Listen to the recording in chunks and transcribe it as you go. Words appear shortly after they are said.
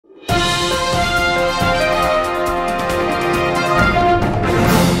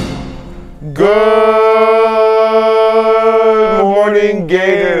Good morning,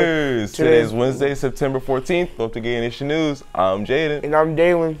 Gators! Today is Wednesday, September 14th. Welcome to Gator Nation News. I'm Jaden. And I'm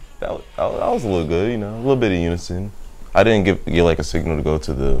Dalen. That was a little good, you know, a little bit of unison. I didn't get like a signal to go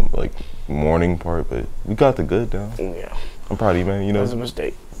to the morning part, but we got the good down. Yeah. I'm proud of you, man. You know, that was a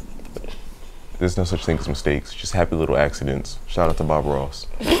mistake. There's no such thing as mistakes, just happy little accidents. Shout out to Bob Ross.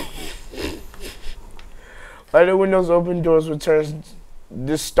 Lighter Windows Open Doors returns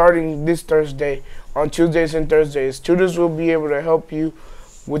starting this Thursday. On Tuesdays and Thursdays, tutors will be able to help you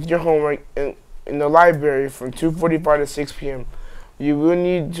with your homework in the library from 2:45 to 6 p.m. You will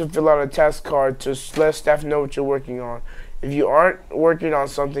need to fill out a task card to let staff know what you're working on. If you aren't working on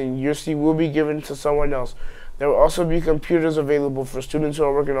something, your seat will be given to someone else. There will also be computers available for students who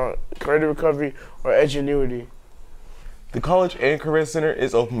are working on credit recovery or Edgenuity. The College and Career Center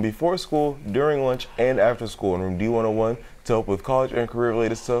is open before school, during lunch, and after school in room D101 to help with college and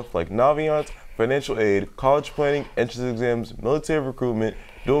career-related stuff like Naviance, financial aid, college planning, entrance exams, military recruitment,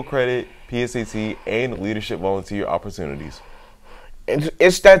 dual credit, PSAT, and leadership volunteer opportunities.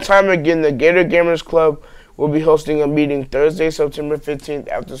 It's that time again. The Gator Gamers Club will be hosting a meeting Thursday, September 15th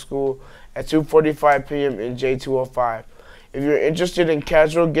after school at 2:45 p.m. in J205. If you're interested in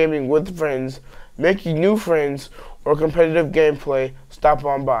casual gaming with friends, making new friends, or competitive gameplay, stop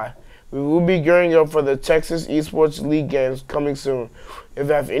on by. We will be gearing up for the Texas Esports League games coming soon. If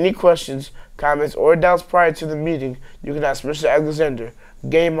you have any questions, comments, or doubts prior to the meeting, you can ask Mr. Alexander.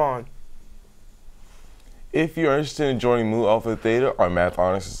 Game on. If you're interested in joining Mu Alpha Theta or Math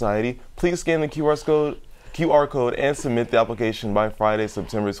Honor Society, please scan the QR code and submit the application by Friday,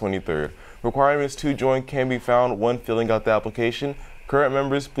 September 23rd. Requirements to join can be found when filling out the application. Current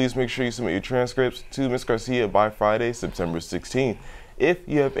members, please make sure you submit your transcripts to Ms. Garcia by Friday, September 16th. If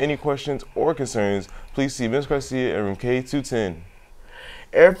you have any questions or concerns, please see Ms. Garcia in room K210.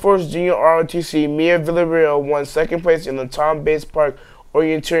 Air Force Junior ROTC Mia Villarreal won second place in the Tom Bates Park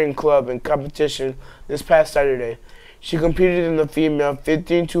Orienteering Club in competition this past Saturday. She competed in the female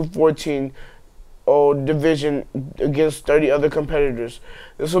 15 to 14 division against 30 other competitors.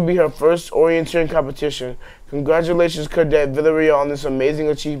 This will be her first orienteering competition. Congratulations, Cadet Villarreal, on this amazing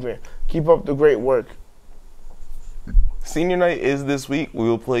achievement. Keep up the great work. Senior night is this week. We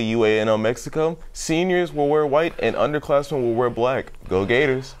will play UANL Mexico. Seniors will wear white and underclassmen will wear black. Go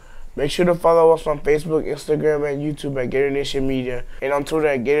Gators! Make sure to follow us on Facebook, Instagram, and YouTube at Gator Nation Media, and on Twitter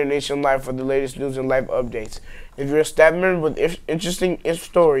at Gator Nation Live for the latest news and live updates. If you're a staff member with interesting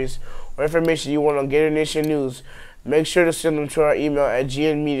stories or information you want on Gator Nation News, make sure to send them to our email at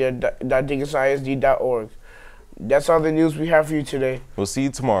gnmedia.dickinsisd.org. That's all the news we have for you today. We'll see you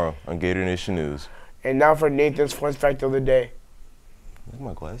tomorrow on Gator Nation News. And now for Nathan's fun fact of the day. Look at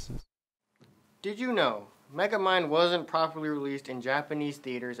my glasses. Did you know Megamind wasn't properly released in Japanese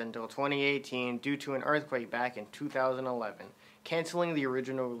theaters until 2018 due to an earthquake back in 2011, canceling the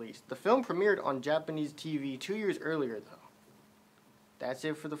original release? The film premiered on Japanese TV 2 years earlier, though. That's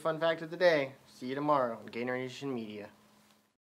it for the fun fact of the day. See you tomorrow on Gator Nation Media.